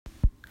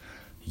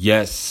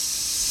Yes,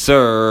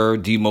 sir.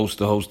 D-Most,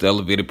 the host, the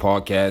Elevated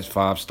Podcast,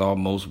 5-star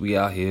Most. We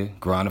out here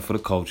grinding for the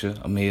culture.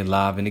 I'm here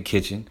live in the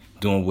kitchen,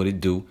 doing what it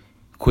do.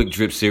 Quick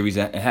drip series,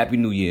 and Happy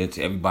New Year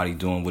to everybody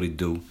doing what it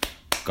do.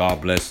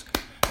 God bless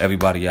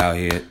everybody out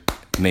here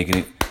making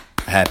it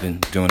happen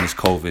during this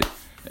COVID.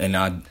 And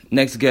our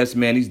next guest,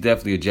 man, he's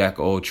definitely a jack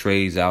of all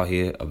trades out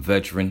here, a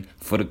veteran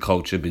for the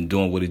culture, been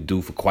doing what it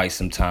do for quite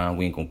some time.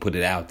 We ain't gonna put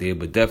it out there,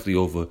 but definitely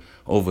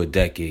over a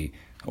decade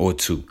or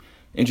two.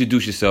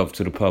 Introduce yourself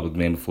to the public,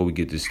 man, before we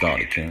get this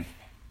started, King.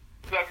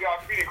 What's up, y'all?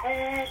 Feeding cool,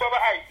 Bubba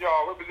Ice,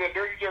 y'all. Represent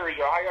Dirty Jerry,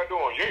 y'all. How y'all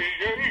doing?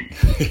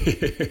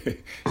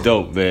 Yeah.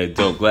 Dope, man.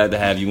 Dope. Glad to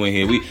have you in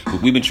here.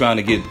 We've been trying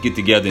to get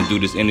together and do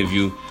this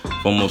interview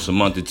for almost a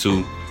month or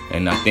two.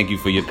 And I thank you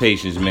for your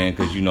patience, man,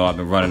 because, you know, I've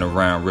been running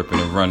around, ripping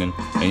and running.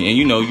 And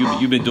you know,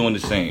 you've been doing the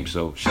same.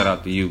 So shout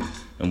out to you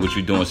and what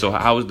you're doing. So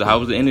how was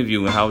the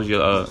interview and how was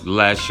your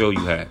last show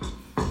you had?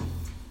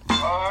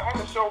 I had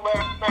a show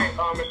last night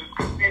at this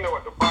casino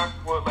at the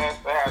Boxwood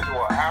last night. I had an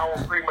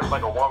hour, pretty much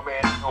like a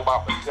one-man show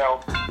by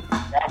myself.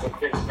 That was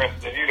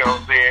interesting, you know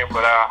what I'm saying?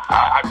 But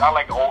I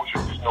like the old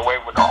traditional way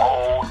with the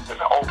host and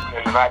the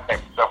opening and that type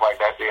of stuff like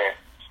that there.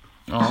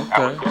 Oh,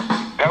 okay.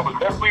 That was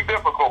definitely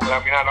difficult, but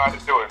I mean, I know how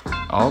to do it.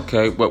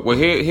 Okay, but we're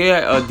here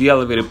at the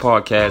Elevated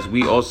Podcast.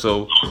 We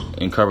also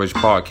encourage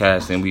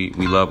podcasts, and we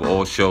love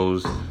all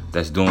shows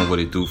that's doing what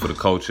it do for the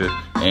culture.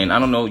 And I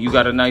don't know, you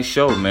got a nice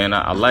show, man.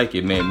 I like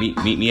it, man. Meet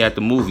me at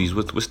the movies.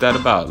 What's that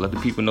about? Let the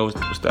people know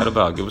what's that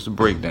about. Give us a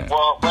breakdown.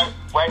 Well,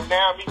 right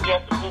now, Meet Me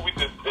at the Movies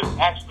is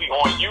actually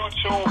on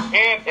YouTube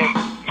and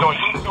it's on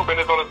YouTube, and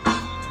it's on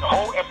the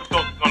whole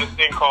episode is on this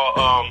thing called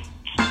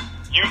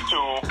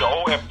YouTube. The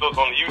old episode's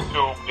on the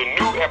YouTube. The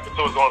new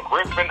episode's on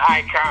Griffin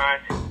Icon.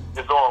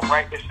 It's on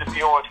right. It should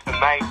be on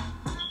tonight.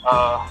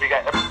 We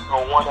got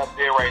episode 1 up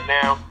there right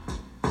now.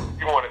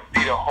 If you want to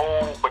see the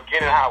whole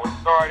beginning, how it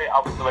started, I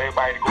would tell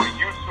everybody to go to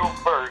YouTube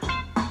first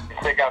and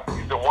check out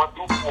season 1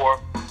 through 4,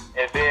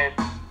 and then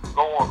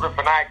go on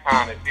Griffin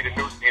Icon and see the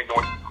new season,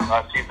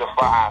 season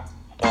 5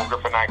 on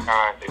Griffin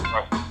Icon. It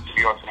should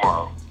be on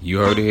tomorrow. You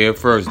heard it here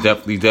first.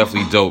 Definitely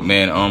dope,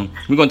 man.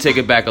 We're gonna take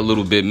it back a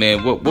little bit,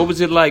 man. What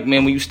was it like,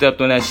 man, when you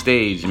stepped on that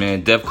stage,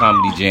 man? Def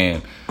Comedy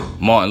Jam,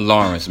 Martin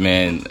Lawrence,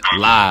 man,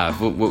 live.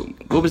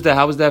 What was that?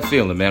 How was that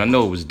feeling, man? I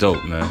know it was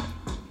dope, man.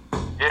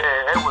 Yeah,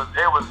 it was.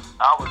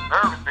 I was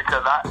nervous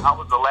because I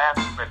was the last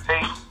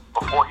invitation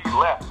before he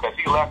left, because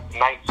he left in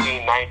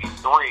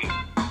 1993,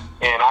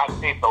 and I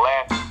taped the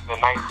last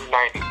in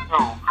 1992,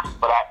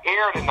 but I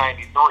aired in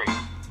 93.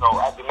 So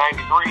after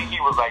 93, he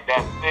was like,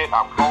 "That's it,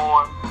 I'm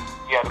going."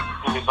 He had to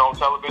do his own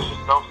television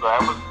show, so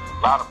that was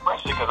a lot of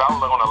pressure because I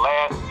was like on the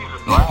last season,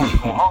 so I had to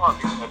go hard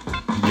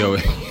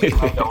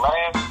because like the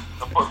last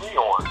to put me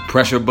on.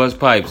 Pressure bust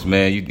pipes,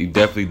 man. You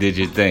definitely did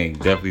your thing.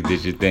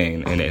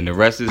 And the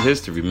rest is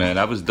history, man.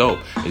 That was dope,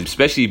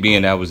 especially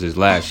being that was his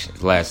last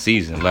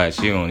season,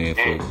 last year on here.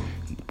 Yeah.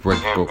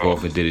 Broke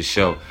off and did his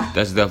show.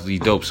 That's definitely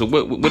dope. So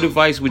what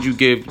advice would you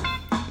give,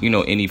 you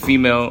know, any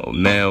female or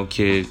male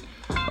kid,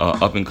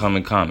 up and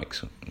coming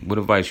comics? What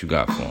advice you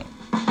got for them?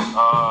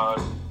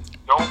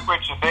 Don't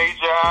quit your day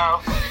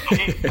job.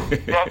 Keep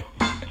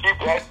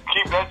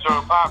that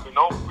joint popping.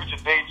 Don't quit your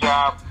day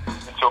job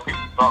until people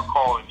start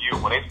calling you.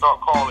 When they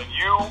start calling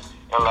you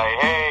and like,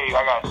 "Hey,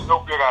 I got to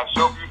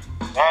show you,"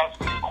 that's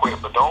when you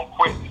quit. But don't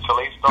quit until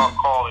they start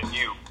calling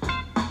you.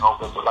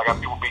 Because I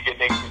got people be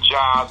getting their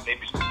jobs and they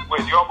be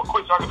quit. "Yo, I'm gonna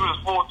quit so I can do this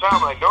full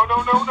time." Like, no.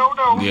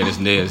 Yeah,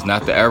 it's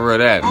not the era of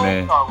that,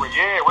 man.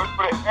 Yeah, wait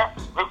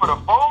for the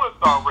phone to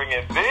start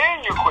ringing,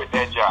 then you quit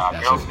that job.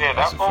 You know what I'm saying?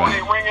 That phone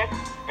ain't ringing,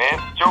 man.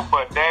 Sit your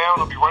butt down.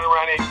 Don't be running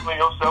around there killing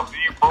yourself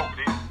till you broke.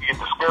 You get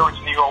discouraged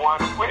and you gonna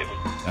wind up quitting.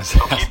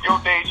 So keep your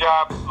day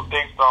job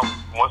until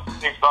once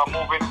things start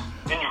moving,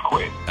 then you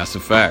quit. That's a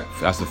fact.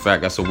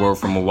 That's a word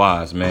from a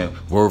wise, man.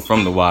 Word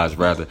from the wise,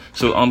 rather.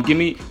 So give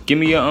me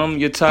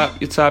your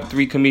top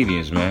 3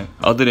 comedians, man.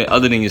 Other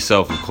than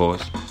yourself, of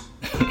course.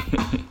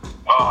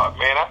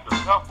 Man, that's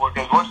a tough one,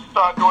 because once you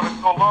start doing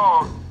it so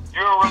long, you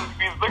don't really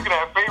be looking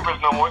at favorites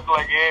no more. It's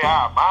like, yeah,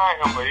 I admire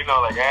him, but you're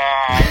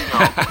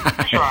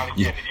trying to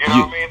get it. You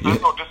know what I mean? So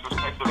there's no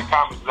disrespect to the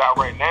comics out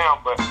right now,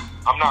 but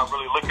I'm not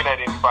really looking at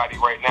anybody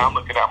right now. I'm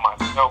looking at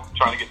myself,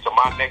 trying to get to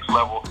my next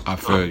level. I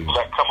feel you.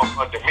 That come up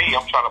under me,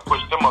 I'm trying to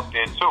push them up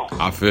there too.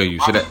 I feel you.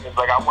 So it's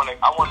like I want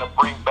to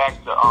bring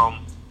back the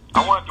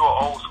I want to do an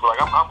old school.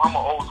 Like I'm an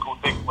old school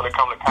thinker when it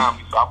comes to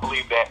comedy. So I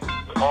believe that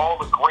all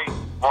the greats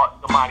brought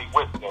somebody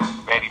with them.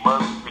 Eddie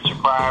Murphy, Richard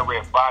Pryor,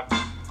 Red Fox,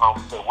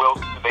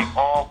 Wilson, they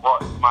all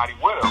brought somebody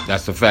with them.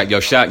 That's a fact. Yo,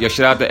 shout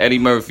out to Eddie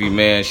Murphy,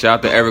 man. Shout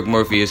out to Eric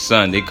Murphy, his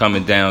son. They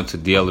coming down to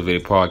the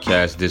Elevated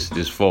Podcast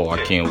this fall.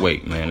 I can't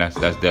wait, man. That's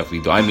definitely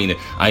dope. I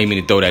ain't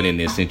mean to throw that in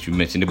there since you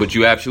mentioned it, but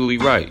you're absolutely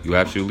right.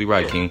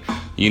 King.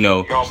 You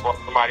know, you all brought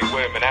somebody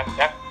with him, and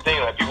that's the thing.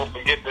 Like, people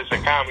forget this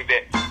in comedy,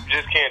 that you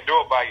just can't do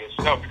it by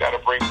yourself. You got to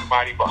bring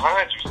somebody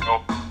behind you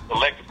so the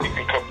legacy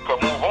can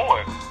move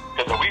on.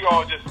 Because if we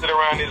all just sit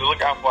around here to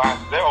look out for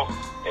ourselves,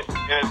 and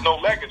there's no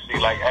legacy.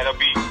 Like, it'll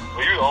be,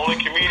 well, you're the only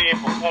comedian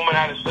performing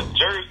out of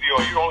Jersey,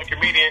 or you're the only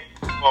comedian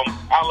from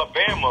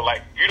Alabama.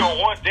 Like, you don't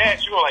want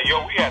that. You were like,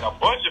 yo, we had a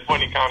bunch of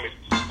funny comics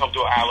come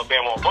to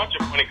Alabama. A bunch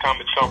of funny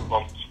comics come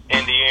from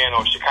Indiana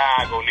or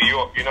Chicago, New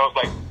York. You know, it's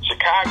like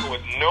Chicago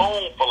is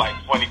known for, like,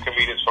 funny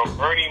comedians from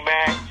Bernie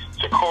Mac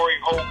to Corey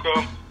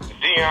Holcomb to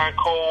Deion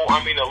Cole.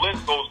 I mean, the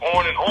list goes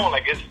on and on.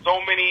 Like, it's so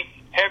many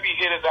heavy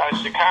hitters out of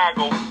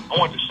Chicago. I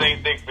want the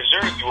same thing for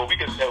Jersey, where we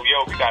can say,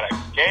 yo, we got a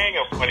gang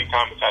of funny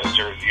comics out of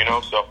Jersey, you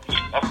know? So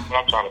that's what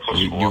I'm trying to push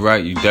for. You're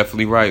right. You're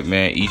definitely right,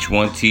 man. Each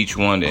one teach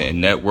one,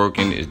 and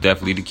networking is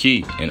definitely the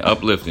key, and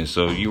uplifting.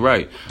 So you're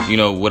right. You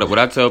know, what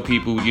I tell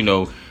people, you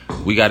know,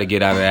 we got to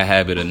get out of that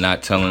habit of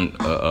not telling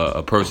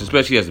a person,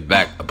 especially as a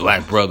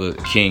black brother,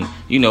 king,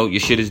 you know,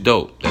 your shit is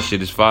dope. That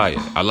shit is fire.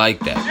 I like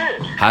that.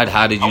 Yeah.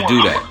 How did you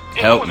do that?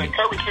 Help me.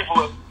 Encourage people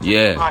to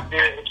out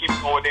there and keep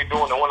doing what they're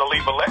doing. I want to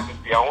leave a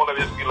legacy. I want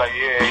to just be like,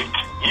 yeah,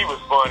 he was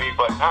funny,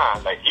 but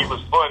like, he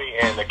was funny,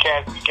 and the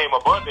cats became a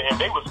bunch of him.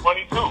 They was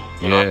funny too.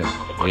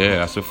 Yeah,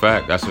 that's a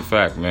fact. That's a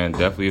fact, man.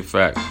 Definitely a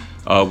fact.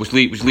 Which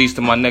leads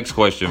to my next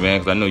question, man,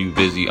 because I know you're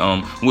busy.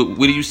 Where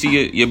do you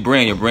see your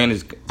brand? Your brand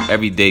is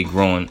every day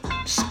growing,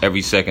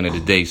 every second of the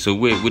day. So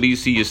where do you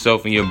see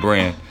yourself and your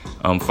brand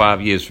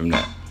 5 years from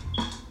now?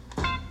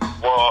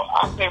 Well,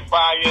 I think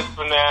 5 years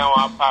from now,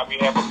 I'll probably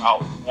have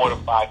about 4 to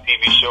 5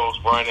 TV shows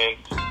running.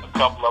 A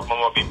couple of them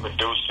I'll be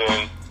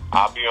producing.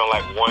 I'll be on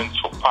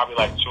probably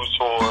 2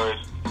 tours.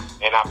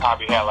 And I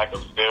probably have like a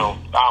film.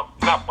 Not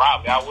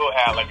probably. I will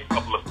have like a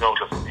couple of films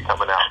that will be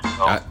coming out.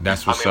 So,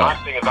 that's what's up.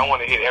 My thing is I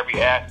want to hit every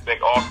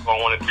aspect. Also, I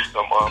want to do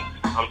some.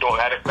 I'm doing.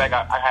 Matter of fact,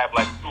 I have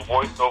like 2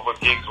 voiceover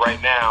gigs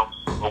right now.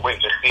 We're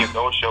waiting to see if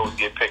those shows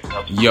get picked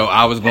up. Yo,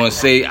 I was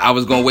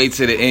gonna wait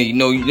to the end. You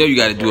know, you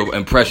got to do an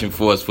impression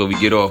for us before we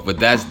get off. But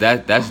that's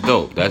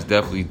dope. That's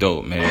definitely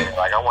dope, man. Yeah,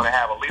 like I want to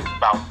have at least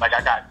about I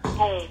got 2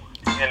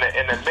 in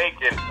the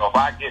making. So if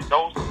I get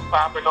those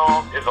popping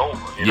off, it's over.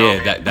 You know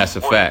that's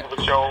a fact.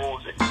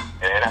 Shows,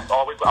 and I've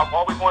always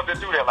wanted to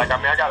do that. Like, I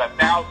mean, I got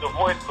 1,000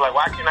 voices. Like,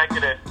 why can't I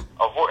get a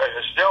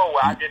show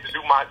where I get to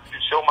show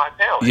my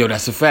talent? Yo,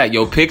 that's a fact.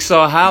 Yo,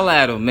 Pixar, holla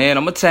at him, man.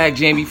 I'm gonna tag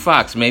Jamie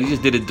Foxx, man. He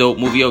just did a dope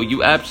movie. Yo,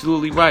 you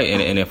absolutely right.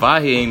 And if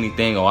I hear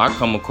anything or I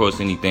come across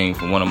anything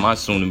from one of my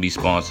soon-to-be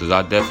sponsors,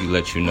 I'll definitely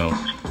let you know.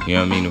 You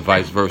know what I mean? And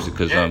vice versa,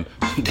 because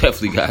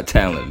definitely got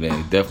talent,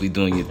 man. Definitely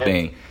doing your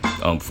thing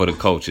for the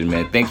culture,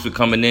 man. Thanks for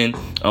coming in.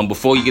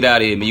 Before you get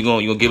out of here, man, you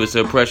gonna give us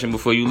an impression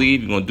before you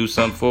leave? You gonna do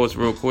something for us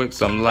real quick?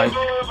 Something like...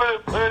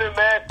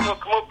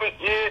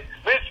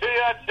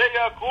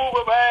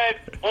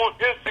 on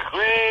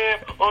Instagram,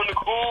 on the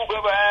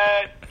Cougar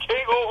Vibes,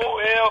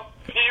 KOOLPUPBAIDE.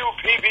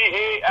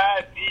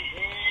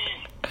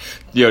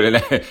 Yo,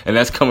 and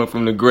that's coming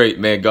from the great,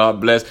 man. God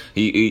bless.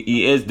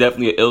 He is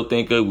definitely an ill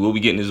thinker. We'll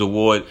be getting his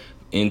award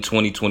in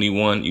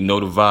 2021. You know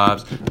the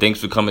vibes. Thanks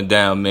for coming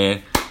down,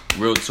 man.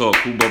 Real talk.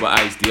 Cool Bubba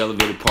Ice, the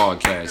Elevated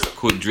Podcast,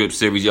 Quick Drip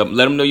Series. Let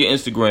them know your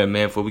Instagram,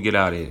 man, before we get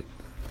out of here.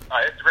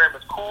 Instagram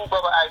is Cool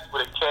Bubba Ice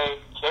with a K,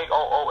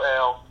 KOOLBUBBAICE.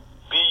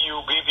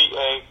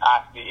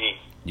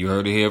 You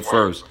heard it here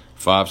first.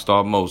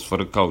 5-star most for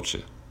the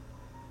culture.